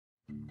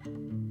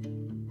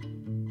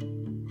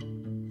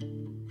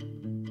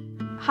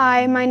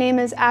Hi, my name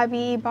is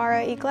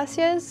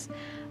Ibarra-Iglesias.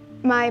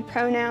 My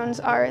pronouns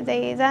are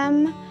they,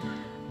 them.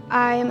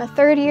 I am a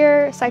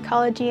third-year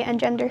psychology and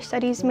gender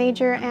studies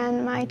major,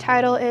 and my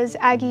title is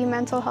Aggie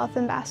Mental Health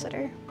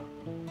Ambassador.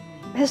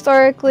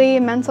 Historically,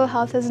 mental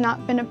health has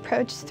not been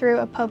approached through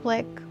a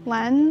public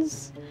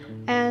lens,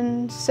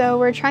 and so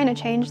we're trying to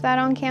change that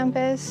on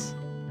campus.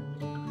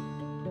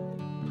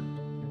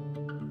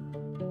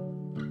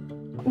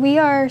 We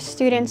are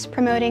students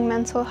promoting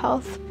mental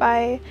health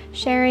by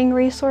sharing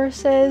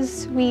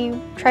resources. We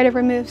try to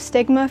remove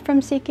stigma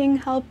from seeking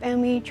help,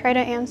 and we try to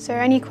answer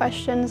any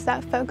questions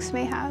that folks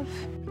may have.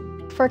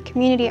 For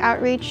community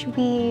outreach,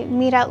 we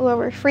meet at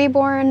Lower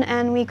Freeborn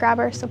and we grab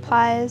our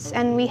supplies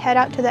and we head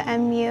out to the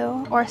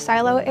MU or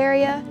silo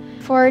area.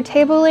 For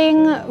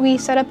tabling, we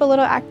set up a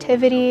little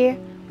activity.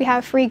 We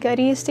have free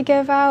goodies to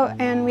give out,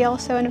 and we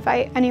also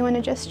invite anyone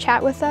to just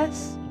chat with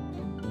us.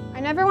 I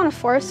never want to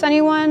force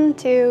anyone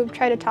to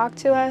try to talk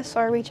to us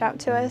or reach out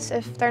to us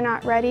if they're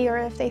not ready or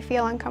if they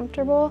feel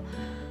uncomfortable.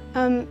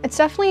 It's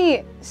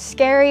definitely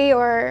scary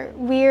or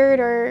weird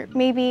or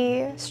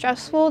maybe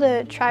stressful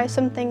to try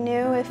something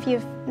new if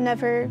you've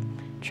never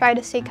tried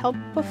to seek help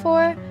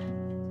before.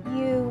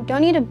 You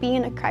don't need to be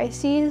in a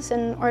crisis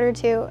in order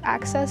to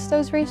access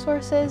those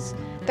resources.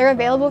 They're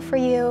available for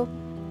you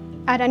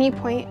at any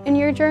point in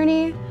your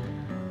journey.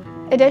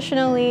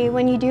 Additionally,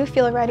 when you do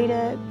feel ready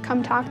to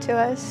come talk to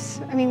us,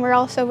 we're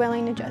also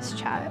willing to just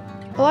chat.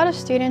 A lot of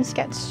students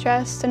get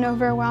stressed and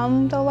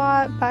overwhelmed a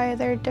lot by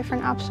their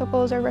different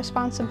obstacles or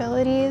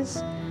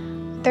responsibilities.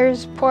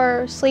 There's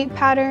poor sleep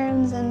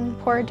patterns and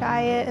poor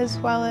diet, as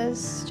well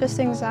as just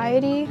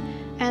anxiety,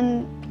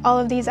 and all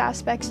of these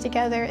aspects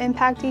together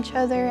impact each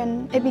other,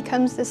 and it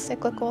becomes this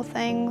cyclical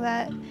thing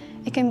that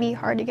it can be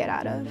hard to get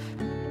out of.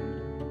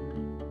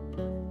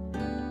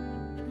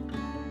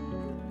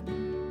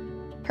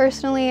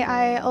 Personally,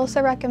 I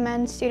also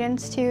recommend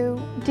students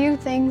to do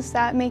things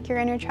that make your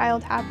inner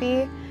child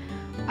happy.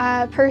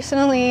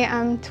 Personally,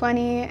 I'm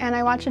 20 and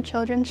I watch a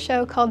children's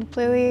show called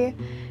Bluey,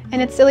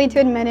 and it's silly to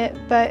admit it,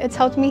 but it's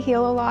helped me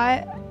heal a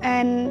lot,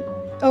 and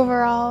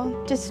overall,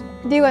 just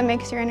do what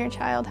makes your inner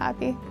child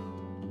happy.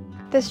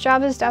 This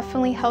job has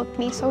definitely helped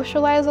me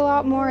socialize a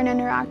lot more and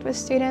interact with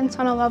students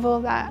on a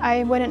level that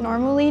I wouldn't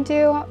normally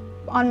do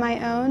on my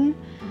own.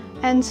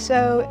 And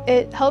so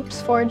it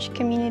helps forge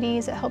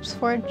communities, it helps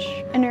forge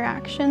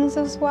interactions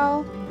as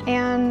well.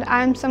 And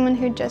I'm someone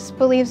who just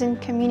believes in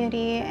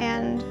community,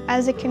 and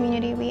as a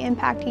community we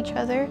impact each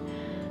other.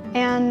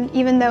 And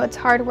even though it's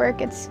hard work,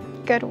 it's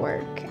good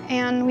work,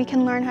 and we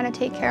can learn how to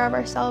take care of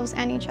ourselves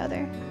and each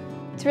other.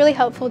 It's really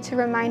helpful to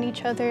remind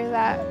each other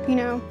that,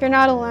 you're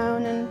not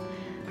alone and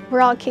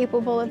we're all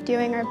capable of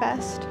doing our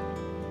best.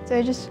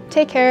 So just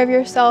take care of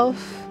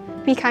yourself,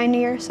 be kind to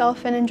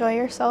yourself, and enjoy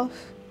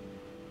yourself.